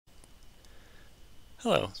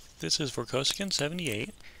Hello, this is Vorkosigan78,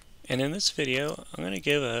 and in this video I'm going to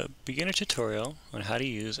give a beginner tutorial on how to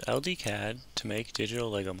use LDCAD to make digital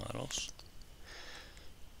Lego models.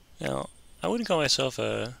 Now, I wouldn't call myself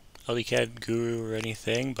a LDCAD guru or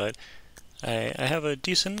anything, but I have a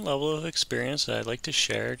decent level of experience that I'd like to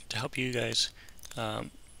share to help you guys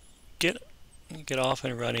get off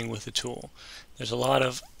and running with the tool. There's a lot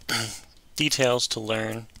of details to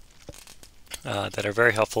learn that are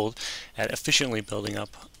very helpful at efficiently building up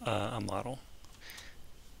a model.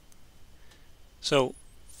 So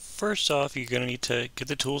first off, you're going to need to get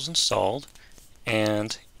the tools installed,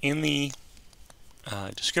 and in the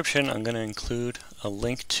description I'm going to include a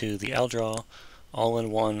link to the LDRAW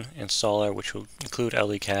all-in-one installer, which will include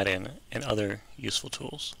LDCAD and other useful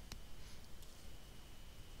tools.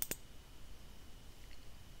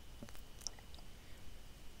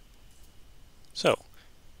 So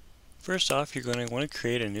first off, you're going to want to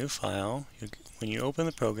create a new file. When you open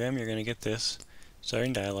the program, you're going to get this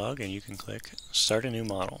starting dialog, and you can click Start a New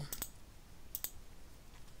Model.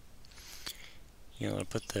 You want to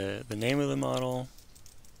put the name of the model,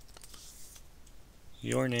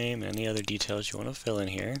 your name, and any other details you want to fill in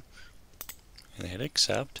here, and hit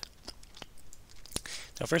Accept.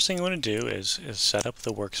 Now, first thing you want to do is set up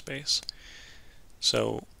the workspace.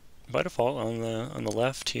 So by default, on the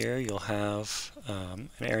left here, you'll have an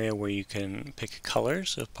area where you can pick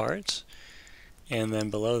colors of parts, and then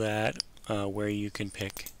below that, where you can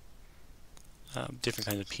pick different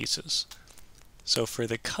kinds of pieces. So for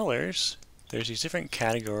the colors, there's these different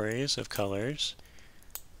categories of colors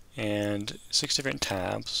and 6 different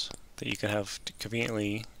tabs that you can have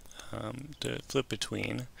conveniently to flip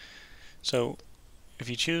between. So if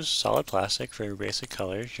you choose solid plastic for your basic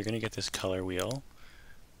colors, you're going to get this color wheel.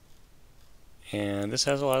 And this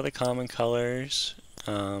has a lot of the common colors.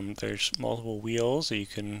 There's multiple wheels that you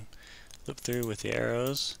can flip through with the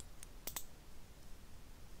arrows.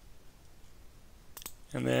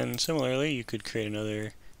 And then similarly, you could create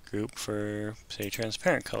another group for, say,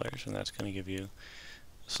 transparent colors, and that's going to give you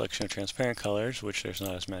a selection of transparent colors, which there's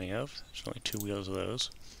not as many of. There's only 2 wheels of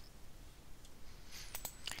those.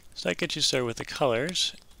 So that gets you started with the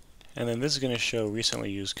colors, and then this is going to show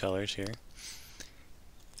recently used colors here.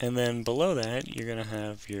 And then below that, you're going to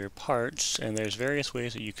have your parts, and there's various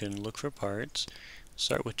ways that you can look for parts.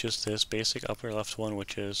 Start with just this basic upper left one,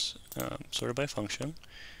 which is sorted by function.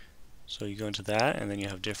 So you go into that, and then you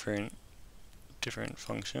have different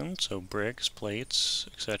functions, so bricks, plates,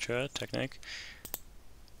 etc. Technic.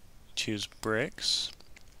 Choose bricks.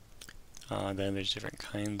 Then there's different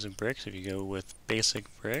kinds of bricks. If you go with basic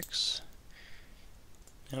bricks,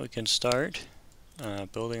 now we can start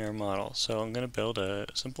building our model. So I'm going to build a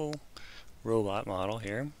simple robot model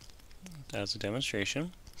here as a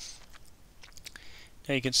demonstration.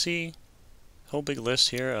 Now you can see a whole big list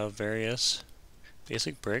here of various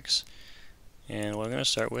basic bricks, and what I'm going to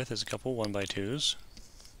start with is a couple 1x2s.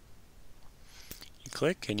 You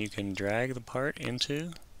click and you can drag the part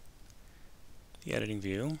into the editing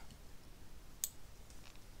view.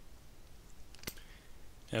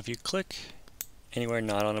 Now if you click anywhere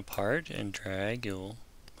not on a part and drag,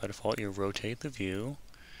 by default you'll rotate the view.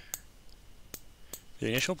 For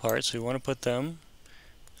the initial parts, we want to put them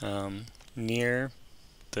near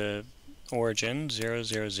the origin 0,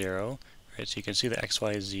 0, 0. Right, so you can see the X,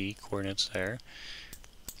 Y, Z coordinates there.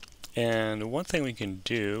 And one thing we can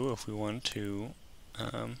do if we want to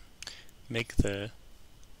make the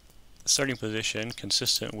starting position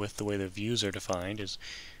consistent with the way the views are defined is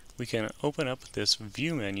we can open up this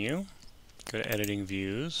view menu, go to editing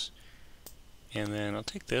views, and then I'll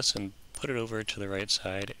take this and put it over to the right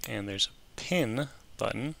side, and there's a pin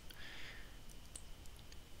button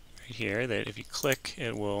right here that if you click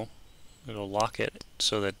it'll lock it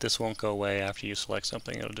so that this won't go away after you select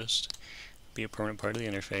something. It'll just be a permanent part of the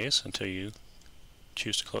interface until you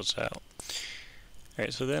choose to close it out.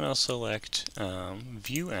 Alright, so then I'll select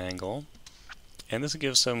view angle, and this will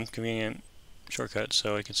give some convenient shortcuts.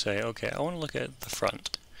 So I can say, okay, I want to look at the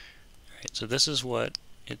front. Alright, so this is what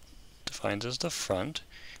it defines as the front,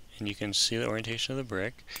 and you can see the orientation of the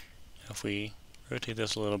brick. Now if we rotate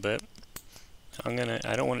this a little bit,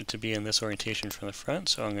 I don't want it to be in this orientation from the front,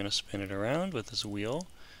 so I'm going to spin it around with this wheel,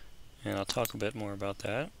 and I'll talk a bit more about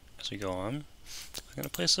that as we go on. I'm going to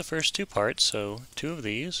place the first 2 parts, so 2 of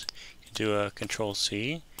these. You can do a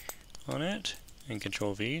Control-C on it, and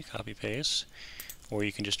Control-V, copy paste, or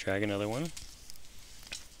you can just drag another one.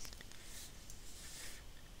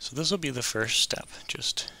 So this will be the first step,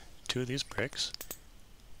 just 2 of these bricks.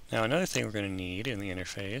 Now another thing we're going to need in the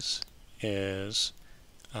interface is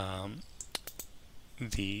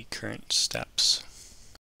the current steps.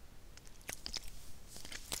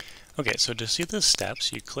 Okay, so to see the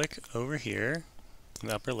steps, you click over here in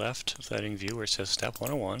the upper left of the editing view where it says Step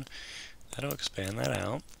 101. That'll expand that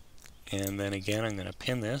out. And then again, I'm going to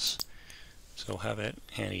pin this, so we'll have it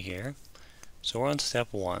handy here. So we're on Step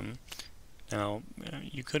 1. Now,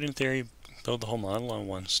 you could, in theory, build the whole model on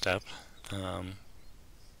one step, but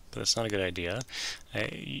it's not a good idea.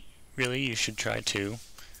 Really, you should try to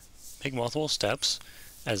make multiple steps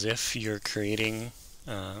as if you're creating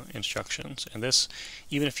instructions. And this,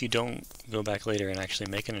 even if you don't go back later and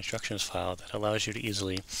actually make an instructions file, that allows you to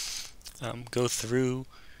easily go through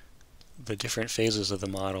the different phases of the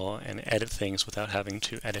model and edit things without having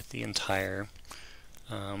to edit the entire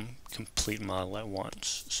complete model at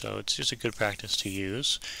once. So it's just a good practice to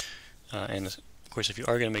use. And of course, if you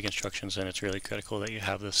are going to make instructions, then it's really critical that you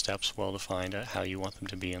have the steps well defined at how you want them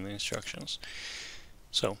to be in the instructions.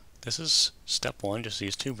 So this is step 1, just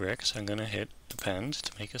these 2 bricks. I'm going to hit append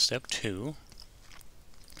to make a step 2.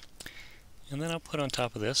 And then I'll put on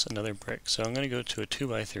top of this another brick. So I'm going to go to a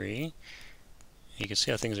 2x3. You can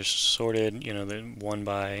see how things are sorted, you know, the 1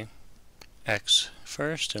 by X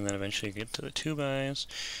first, and then eventually get to the 2 bys.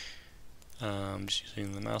 Just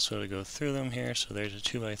using the mouse wheel to go through them here. So there's a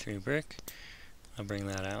 2x3 brick. I'll bring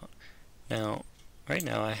that out. Now, right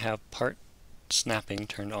now I have part snapping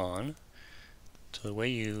turned on. So the way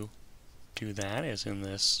you do that is in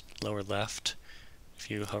this lower left.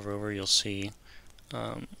 If you hover over, you'll see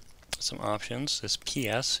some options. This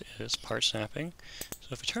PS is part snapping. So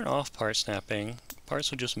if you turn off part snapping,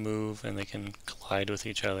 parts will just move and they can collide with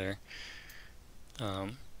each other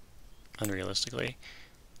unrealistically.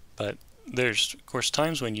 But there's, of course,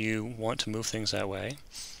 times when you want to move things that way.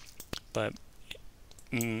 But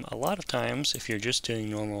a lot of times, if you're just doing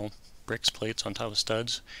normal bricks, plates on top of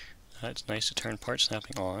studs, it's nice to turn part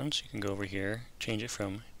snapping on. So you can go over here, change it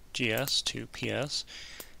from GS to PS,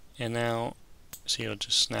 and now see it'll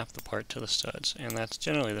just snap the part to the studs. And that's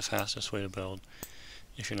generally the fastest way to build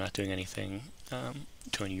if you're not doing anything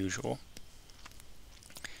too unusual.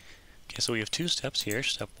 Okay, so we have 2 steps here,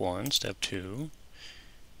 step 1, step 2.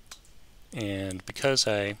 And because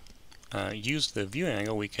I used the view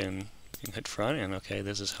angle, we can hit front, and okay,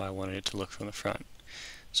 this is how I wanted it to look from the front.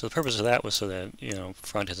 So the purpose of that was so that, you know,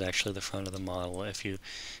 front is actually the front of the model. If you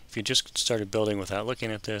just started building without looking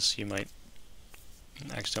at this, you might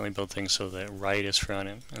accidentally build things so that right is front,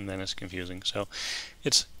 and then it's confusing. So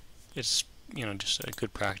it's you know, just a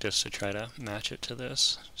good practice to try to match it to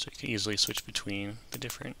this, so you can easily switch between the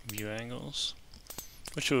different view angles,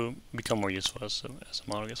 which will become more useful as the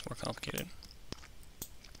model gets more complicated.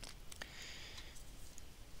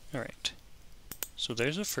 Alright, so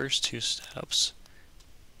there's the first 2 steps.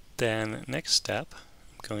 Then next step,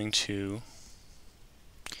 I'm going to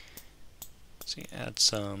add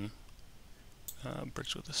some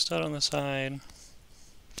bricks with a stud on the side.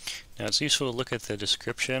 Now it's useful to look at the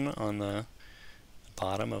description on the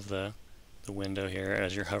bottom of the window here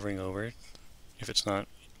as you're hovering over it, if it's not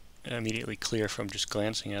immediately clear from just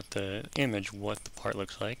glancing at the image what the part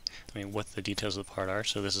looks like, what the details of the part are.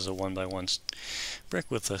 So this is a 1x1 brick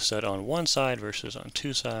with a stud on one side versus on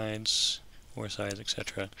 2 sides, 4 sides,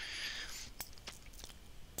 etc.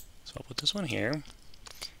 So I'll put this one here.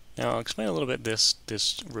 Now I'll explain a little bit this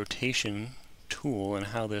rotation tool and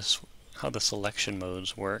how the selection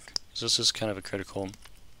modes work. So this is kind of a critical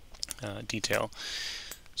detail.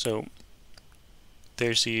 So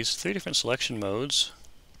there's these 3 different selection modes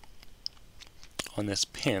on this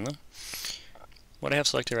pin. What I have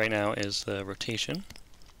selected right now is the rotation.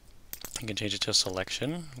 You can change it to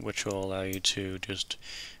selection, which will allow you to just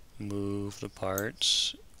move the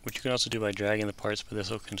parts, which you can also do by dragging the parts, but this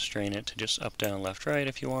will constrain it to just up, down, left, right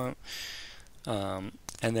if you want. And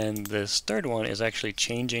then this third one is actually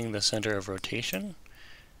changing the center of rotation.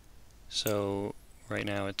 So right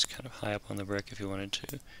now it's kind of high up on the brick. If you wanted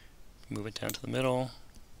to move it down to the middle,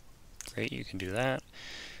 great, you can do that.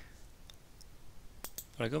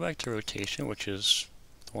 But I go back to rotation, which is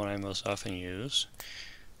the one I most often use.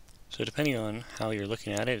 So depending on how you're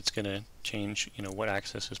looking at it, it's going to change, you know, what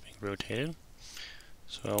axis is being rotated.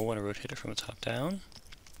 So I'll want to rotate it from the top down.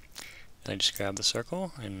 And I just grab the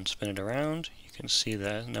circle and spin it around. You can see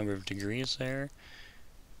the number of degrees there.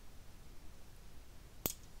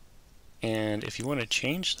 And if you want to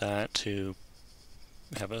change that to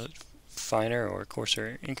have a finer or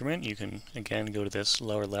coarser increment, you can again go to this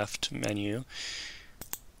lower left menu,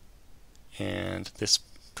 and this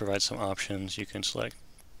provides some options. You can select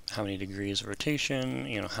how many degrees of rotation,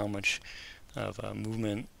 you know, how much of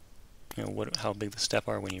movement, you know, how big the step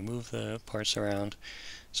are when you move the parts around.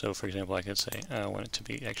 So for example, I could say I want it to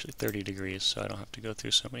be actually 30 degrees so I don't have to go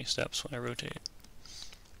through so many steps when I rotate.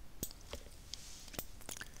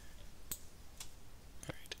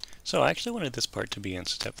 So I actually wanted this part to be in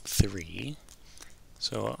step 3.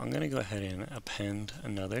 So I'm going to go ahead and append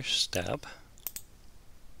another step.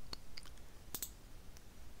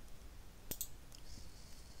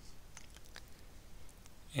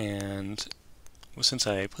 And since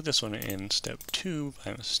I put this one in step 2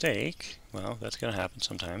 by mistake, well, that's going to happen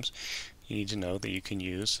sometimes. You need to know that you can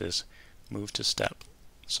use this move to step.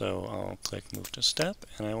 So I'll click move to step,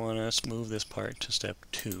 and I want to move this part to step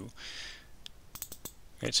 2.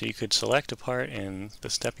 Right, so you could select a part and the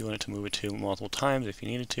step you want it to move it to multiple times if you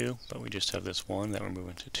needed to, but we just have this one that we're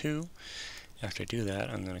moving to 2. After I do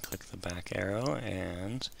that, I'm going to click the back arrow,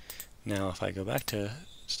 and now if I go back to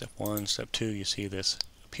step 1, step 2, you see this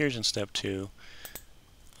appears in step 2.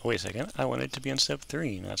 Oh, wait a second, I want it to be in step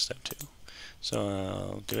 3, not step 2. So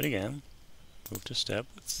I'll do it again, move to step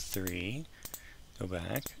 3, go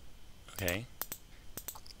back, okay.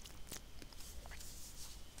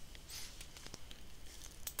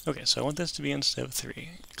 Okay, so I want this to be in step 3.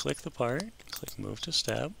 Click the part, click move to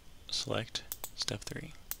step, select step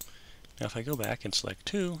 3. Now if I go back and select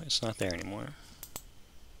 2, it's not there anymore.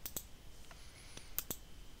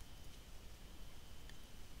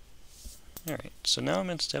 Alright, so now I'm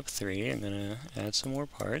in step 3. I'm going to add some more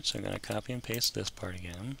parts. I'm going to copy and paste this part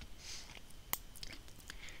again.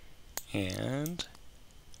 And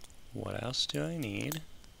what else do I need?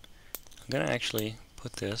 I'm going to actually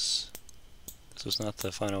put this. This was not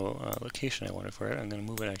the final location I wanted for it. I'm going to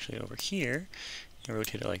move it actually over here and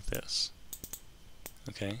rotate it like this.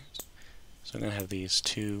 Okay, so I'm going to have these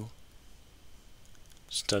 2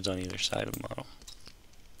 studs on either side of the model.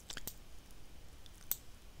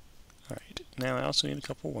 Alright, now I also need a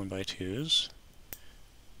couple 1x2s.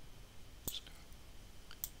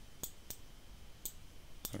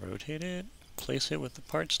 I'll rotate it, place it with the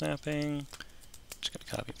part snapping. Just going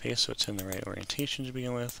to copy paste so it's in the right orientation to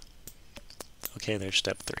begin with. Okay, there's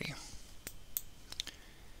step 3.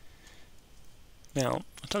 Now,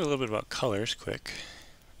 I'll talk a little bit about colors quick.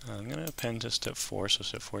 I'm going to append to step 4, so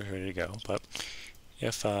step 4 is ready to go. But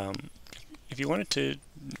if you wanted to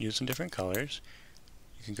use some different colors,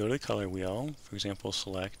 you can go to the color wheel. For example,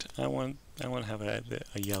 select I want to have a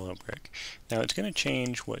yellow brick. Now it's going to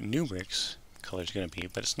change what new brick's color is going to be,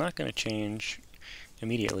 but it's not going to change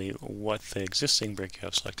immediately what the existing brick you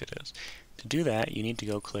have selected is. To do that, you need to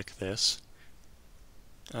go click this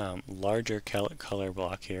larger color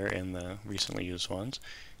block here in the recently used ones,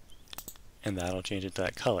 and that'll change it to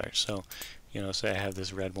that color. So, you know, say I have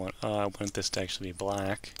this red one. Oh, I want this to actually be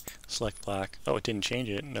black. Select black. Oh, it didn't change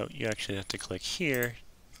it. No, you actually have to click here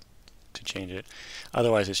to change it.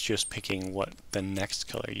 Otherwise, it's just picking what the next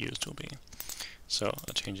color used will be. So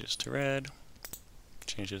I'll change this to red.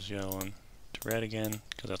 Change this yellow to red again,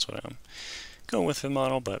 because that's what I'm going with the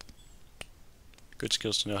model, but good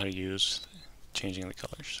skills to know how to use changing the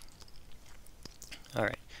colors.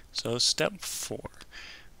 Alright, so step 4.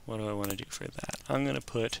 What do I want to do for that? I'm going to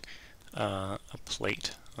put a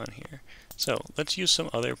plate on here. So let's use some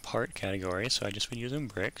other part categories. So I just been using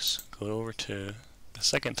bricks. Go over to the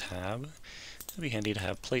second tab. It'd be handy to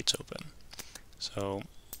have plates open. So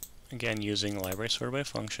again, using the library sorted by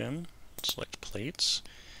function, select plates.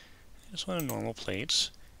 I just want a normal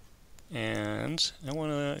plates, and I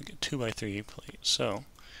want a 2x3 plate. So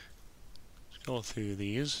scroll through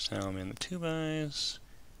these. Now I'm in the 2x.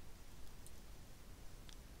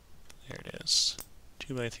 There it is.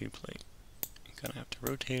 2x3 plate. I'm gonna have to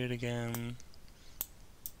rotate it again.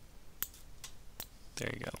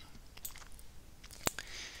 There you go.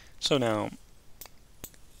 So now,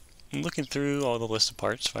 looking through all the list of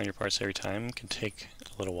parts, find your parts every time, can take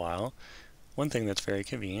a little while. One thing that's very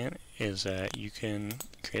convenient is that you can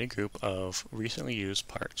create a group of recently used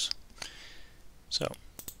parts. So,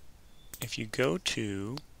 if you go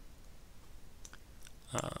to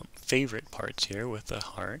favorite parts here with the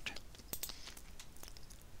heart,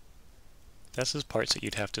 that's the parts that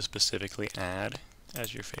you'd have to specifically add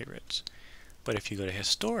as your favorites. But if you go to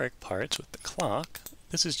historic parts with the clock,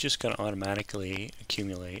 this is just going to automatically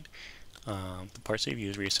accumulate the parts that you've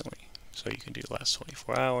used recently. So you can do the last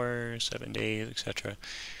 24 hours, 7 days, etc.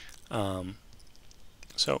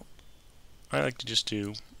 So I like to just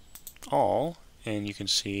do all, and you can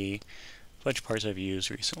see a bunch of parts I've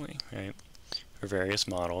used recently, right, for various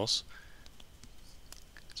models.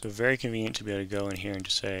 So very convenient to be able to go in here and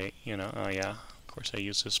just say, you know, oh yeah, of course I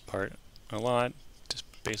use this part a lot, just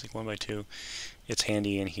basic 1x2. It's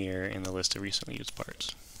handy in here in the list of recently used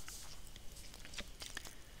parts.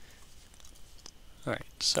 Alright,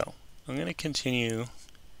 so I'm going to continue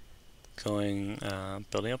going,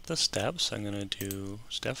 building up the steps. I'm going to do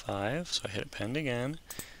step 5, so I hit append again.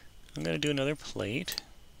 I'm going to do another plate.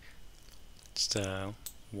 Let's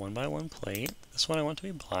 1x1 plate. This one I want to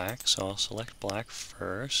be black, so I'll select black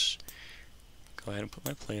first. Go ahead and put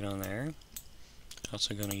my plate on there.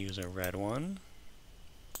 Also going to use a red one.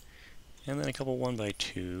 And then a couple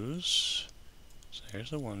 1x2s. So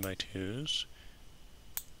there's the 1x2s.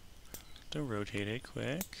 To rotate it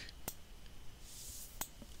quick.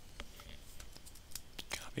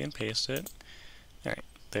 Copy and paste it. Alright,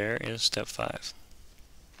 there is step 5.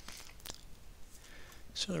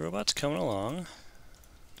 So the robot's coming along.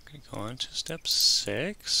 I'm going to go on to step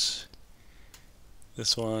 6.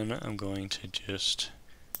 This one I'm going to just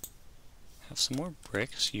have some more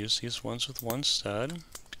bricks. Use these ones with one stud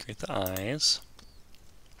to create the eyes.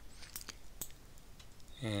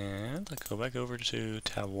 And I'll go back over to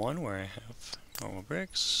tab 1 where I have normal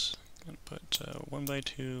bricks. I'm going to put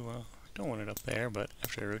 1x2, well, I don't want it up there, but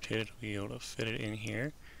after I rotate it, I'll be able to fit it in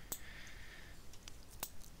here.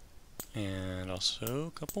 And also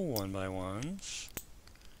a couple 1x1s.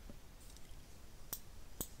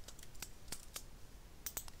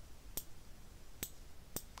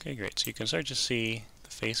 Okay, great. So you can start to see the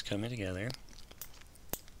face coming together.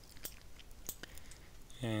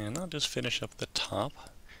 And I'll just finish up the top.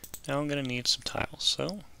 Now I'm going to need some tiles.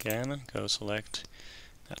 So again, go select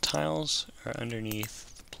tiles are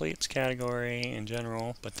underneath the plates category in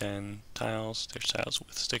general, but then tiles, there's tiles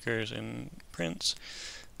with stickers and prints.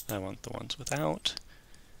 I want the ones without.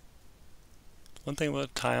 One thing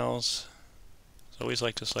about tiles, I always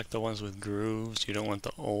like to select the ones with grooves. You don't want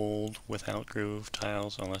the old without groove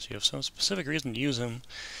tiles unless you have some specific reason to use them.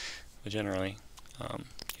 But generally, you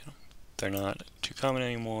know, they're not too common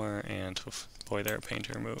anymore, and boy, they're a pain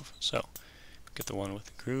to remove. So get the one with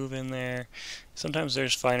the groove in there. Sometimes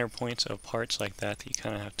there's finer points of parts like that that you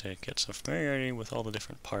kind of have to get some familiarity with all the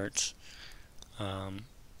different parts.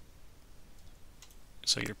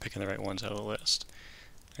 So you're picking the right ones out of the list.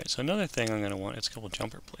 Alright, so another thing I'm going to want is a couple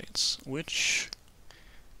jumper plates, which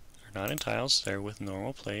are not in tiles, they're with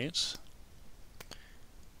normal plates.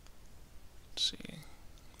 Let's see,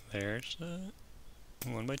 there's a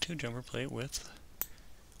 1x2 jumper plate with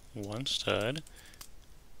one stud.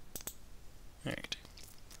 Alright,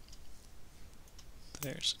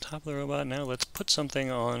 there's the top of the robot. Now let's put something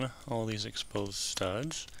on all these exposed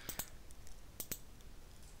studs.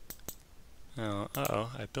 Now,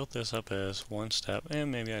 I built this up as one step,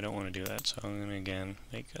 and maybe I don't want to do that, so I'm going to again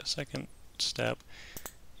make a second step,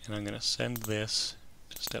 and I'm going to send this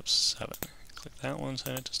to step 7. Click that one,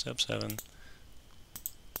 send it to step 7.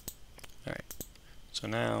 Alright, so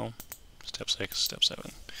now, step 6, step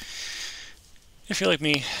 7. If you're like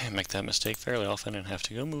me, I make that mistake fairly often and have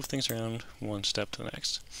to go move things around one step to the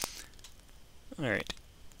next. Alright.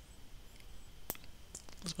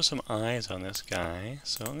 Let's put some eyes on this guy.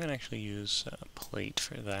 So I'm going to actually use a plate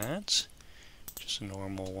for that. Just a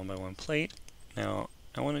normal 1x1 plate. Now,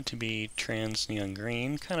 I want it to be trans neon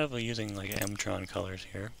green, kind of using like M-Tron colors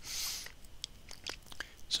here.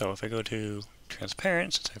 So if I go to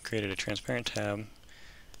transparent, since I've created a transparent tab,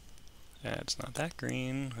 it's not that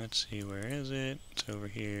green. Let's see, where is it? It's over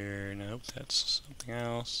here. Nope, that's something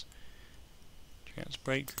else. Trans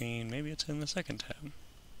bright green, maybe it's in the second tab.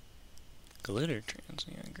 Glitter trans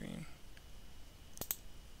neon green.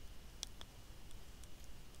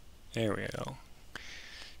 There we go.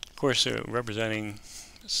 Of course, representing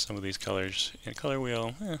some of these colors in a color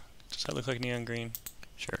wheel, does that look like neon green?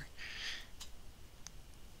 Sure.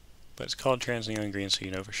 But it's called trans neon green, so you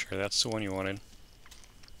know for sure that's the one you wanted.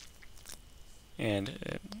 And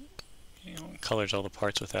it, colors all the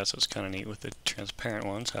parts with that, so it's kind of neat with the transparent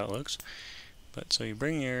ones, how it looks. But so you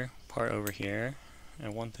bring your part over here. I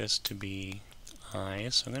want this to be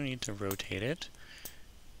eyes, so I'm going to need to rotate it.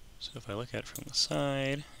 So if I look at it from the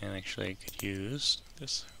side, and actually I could use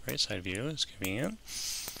this right side view, it's convenient.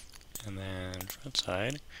 And then front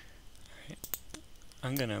side. Alright.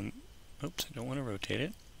 I'm going to, oops, I don't want to rotate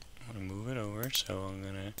it. I want to move it over, so I'm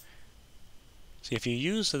going to, see if you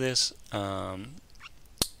use this kind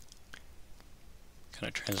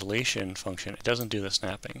of translation function, it doesn't do the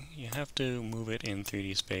snapping. You have to move it in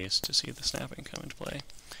 3D space to see the snapping come into play.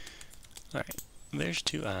 Alright, there's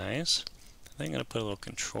two eyes. I'm going to put a little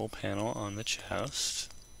control panel on the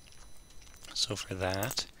chest. So for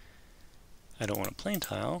that, I don't want a plain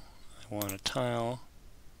tile, I want a tile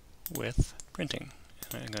with printing.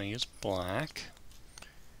 And I'm going to use black.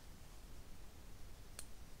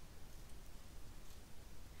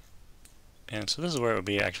 And so this is where it would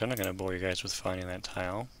be. Actually, I'm not going to bore you guys with finding that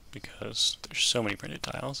tile because there's so many printed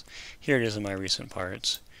tiles. Here it is in my recent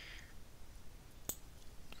parts.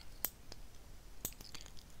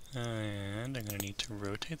 And I'm going to need to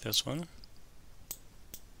rotate this one.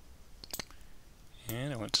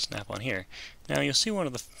 And I want to snap on here. Now you'll see one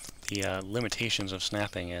of the limitations of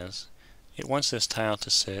snapping is it wants this tile to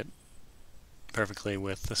sit perfectly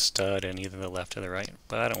with the stud in either the left or the right,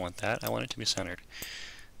 but I don't want that. I want it to be centered.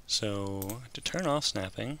 So to turn off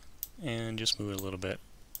snapping and just move it a little bit,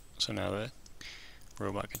 so now the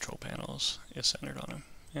robot control panels is centered on them.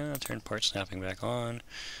 And I'll turn part snapping back on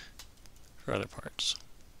for other parts.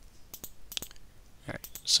 Alright,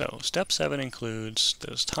 so step 7 includes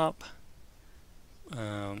those top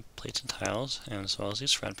plates and tiles, and as well as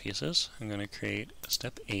these front pieces. I'm going to create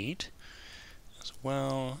step 8 as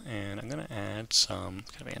well, and I'm going to add some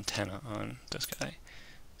kind of antenna on this guy.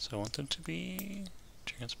 So I want them to be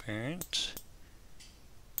transparent.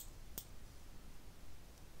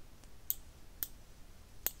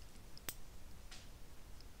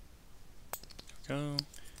 There we go.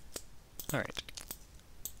 Alright.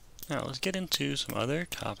 Now let's get into some other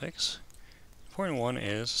topics. Important one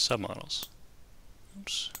is submodels.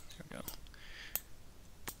 Oops, there we go.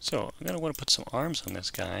 So I'm going to want to put some arms on this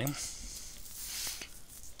guy,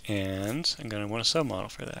 and I'm going to want a submodel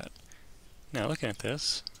for that. Now looking at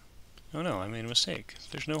this, oh no, I made a mistake.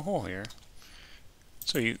 There's no hole here.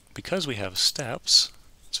 So because we have steps,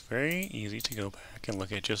 it's very easy to go back and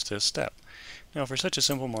look at just this step. Now for such a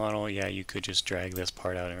simple model, yeah, you could just drag this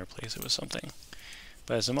part out and replace it with something.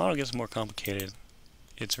 But as the model gets more complicated,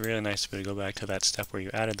 it's really nice to be able to go back to that step where you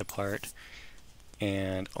added the part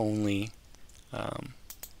and only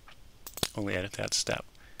edit that step.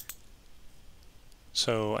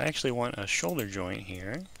 So I actually want a shoulder joint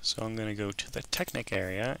here, so I'm going to go to the Technic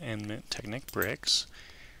area and Technic bricks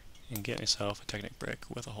and get myself a Technic brick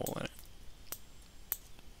with a hole in it.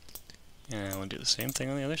 And I'll do the same thing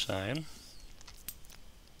on the other side.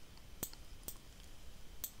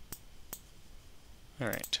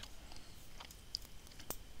 Alright.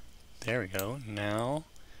 There we go. Now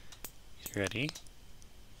he's ready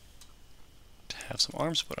to have some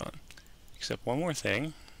arms put on. Except one more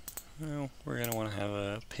thing. Well, we're going to want to have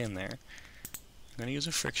a pin there. I'm going to use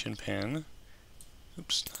a friction pin.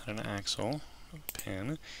 Oops, not an axle. A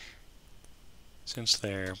pin. Since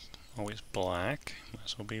they're always black, might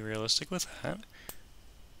as well be realistic with that.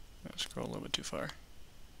 I'll scroll a little bit too far.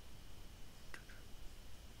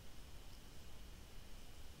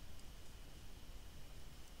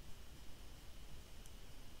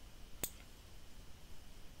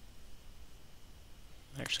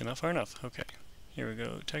 Actually, not far enough. Okay. Here we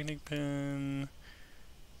go. Technic pin.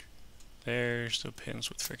 There's the pins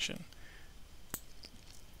with friction.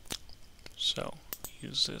 So,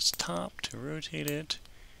 use this top to rotate it.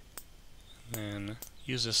 And then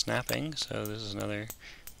use the snapping. So this is another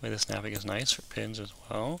way the snapping is nice for pins as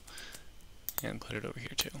well. And put it over here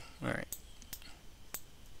too. Alright.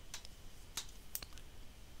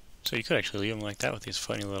 So you could actually leave them like that with these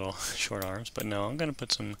funny little short arms, but no, I'm going to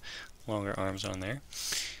put some longer arms on there.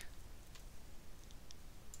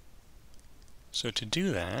 So to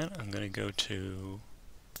do that, I'm going to go to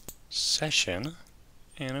Session,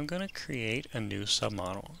 and I'm going to create a new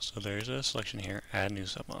submodel. So there's a selection here, Add New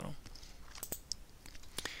Submodel.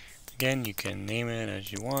 Again, you can name it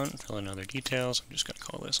as you want, fill in other details. I'm just going to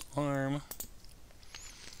call this Arm.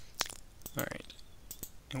 Alright,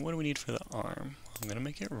 and what do we need for the arm? I'm going to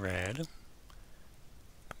make it red.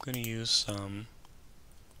 I'm going to use some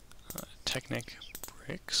Technic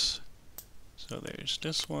bricks. So there's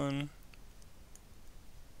this one.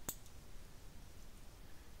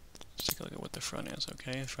 Let's take a look at what the front is.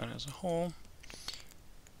 Okay, the front has a hole.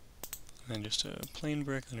 And then just a plain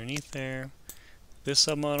brick underneath there. This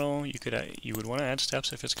submodel, you would want to add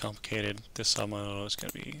steps if it's complicated. This submodel is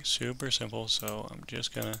going to be super simple, so I'm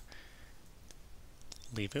just going to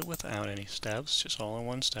leave it without any steps, just all in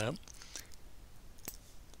one step.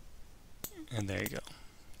 And there you go.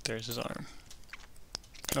 There's his arm.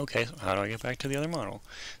 Okay, so how do I get back to the other model?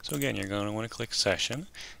 So again, you're going to want to click Session,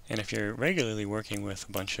 and if you're regularly working with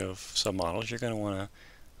a bunch of submodels, you're going to want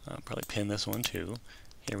to probably pin this one too.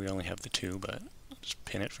 Here we only have the two, but just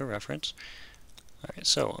pin it for reference. Alright,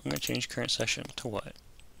 so I'm going to change current session to what?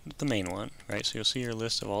 The main one, right? So you'll see your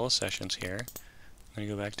list of all the sessions here. I'm going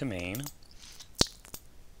to go back to main.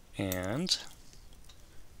 And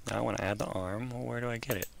now I want to add the arm. Well, where do I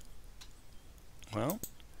get it? Well,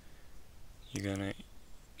 you can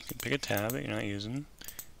pick a tab that you're not using,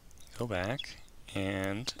 go back,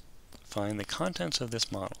 and find the contents of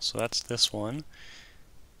this model. So that's this one.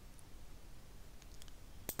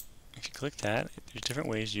 If you click that, there's different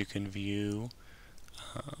ways you can view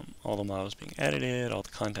all the models being edited, all the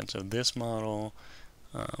contents of this model,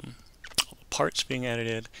 all the parts being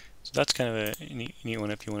edited. So that's kind of a neat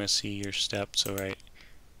one if you want to see your steps. So right,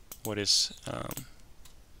 what is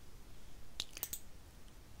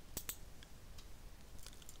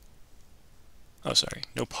Oh, sorry,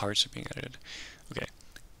 no parts are being edited. Okay,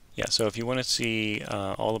 yeah, so if you want to see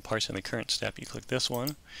all the parts in the current step, you click this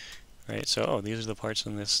one, right? So, oh, these are the parts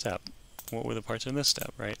in this step. What were the parts in this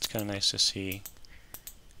step, right? It's kind of nice to see,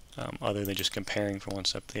 other than just comparing from one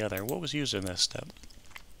step to the other, what was used in this step.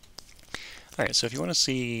 Alright, so if you want to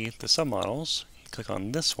see the submodels, you click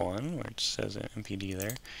on this one, where it says MPD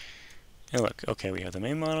there, and look, okay, we have the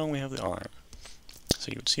main model, we have the arm. So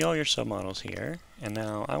you would see all your submodels here, and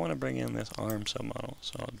now I want to bring in this arm submodel,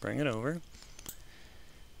 so I'll bring it over.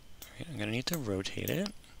 Right, I'm going to need to rotate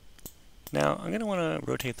it. Now, I'm going to want to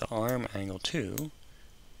rotate the arm angle too.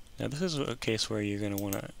 Now this is a case where you're going to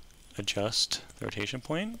want to adjust the rotation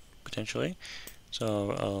point, potentially.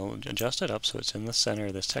 So I'll adjust it up so it's in the center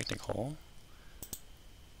of this technical.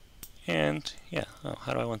 And yeah, oh,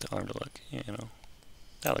 how do I want the arm to look? You know,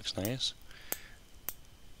 that looks nice.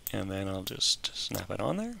 And then I'll just snap it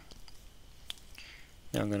on there.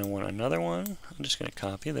 Now I'm going to want another one. I'm just going to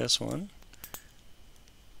copy this one.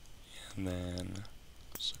 And then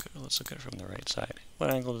let's look at it from the right side. What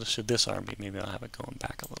angle should this arm be? Maybe I'll have it going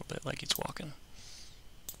back a little bit like he's walking.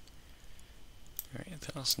 Alright,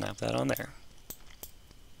 then I'll snap that on there.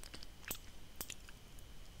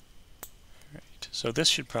 Alright, so this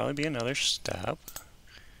should probably be another step.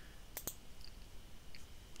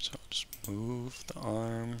 So I'll just move the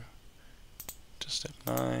arm to step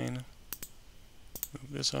 9.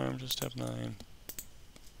 Move this arm to step 9.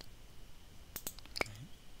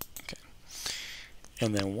 Okay.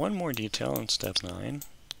 And then one more detail in step 9.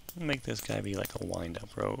 Make this guy be like a wind-up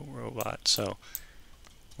robot. So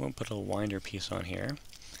we'll put a winder piece on here.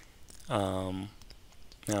 Now,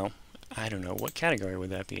 I don't know, what category would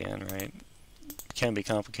that be in, right? It can be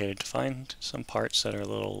complicated to find some parts that are a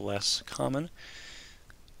little less common.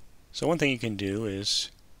 So one thing you can do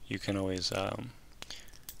is you can always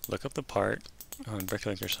look up the part on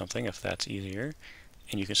Bricklink or something if that's easier,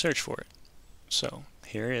 and you can search for it. So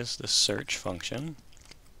here is the search function,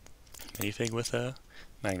 minifig with a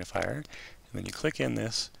magnifier, and then you click in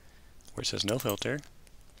this where it says no filter.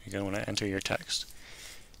 You're going to want to enter your text.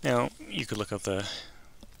 Now you could look up the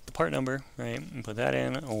part number, right, and put that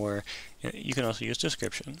in, or you can also use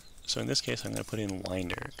description. So in this case I'm going to put in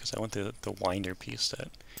winder because I want the winder piece that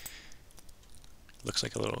looks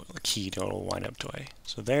like a key to a little wind-up toy.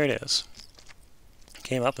 So there it is.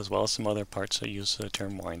 Came up as well as some other parts that use the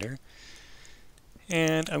term winder.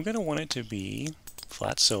 And I'm going to want it to be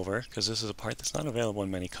flat silver because this is a part that's not available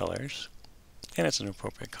in many colors. And it's an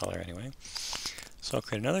appropriate color anyway. So I'll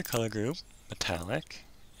create another color group, metallic,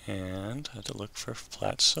 and I have to look for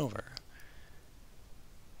flat silver.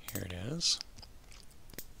 Here it is.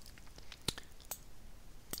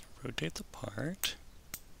 Rotate the part.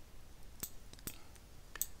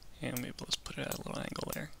 And maybe let's put it at a little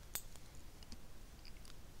angle there.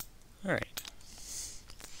 Alright.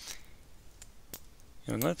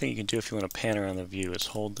 And another thing you can do if you want to pan around the view is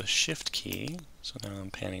hold the Shift key. So now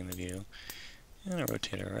I'm panning the view. And I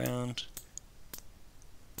rotate it around.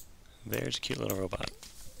 There's a cute little robot.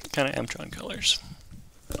 Kind of Mtron colors.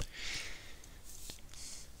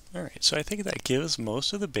 Alright, so I think that gives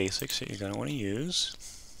most of the basics that you're going to want to use.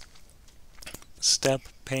 The step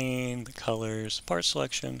pane, the colors, part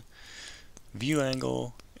selection, view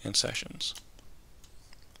angle, and sessions.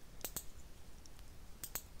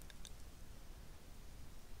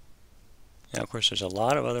 Now, of course, there's a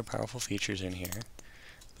lot of other powerful features in here,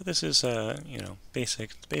 but this is, you know,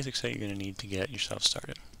 basics that you're going to need to get yourself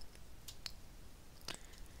started.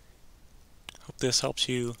 Hope this helps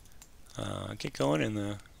you get going in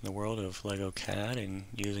the world of LEGO CAD and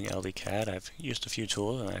using LD CAD. I've used a few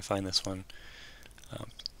tools, and I find this one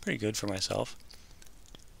pretty good for myself.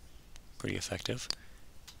 Pretty effective.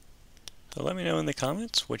 So let me know in the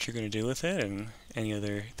comments what you're going to do with it and any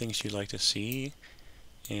other things you'd like to see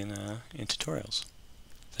in tutorials.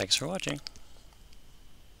 Thanks for watching.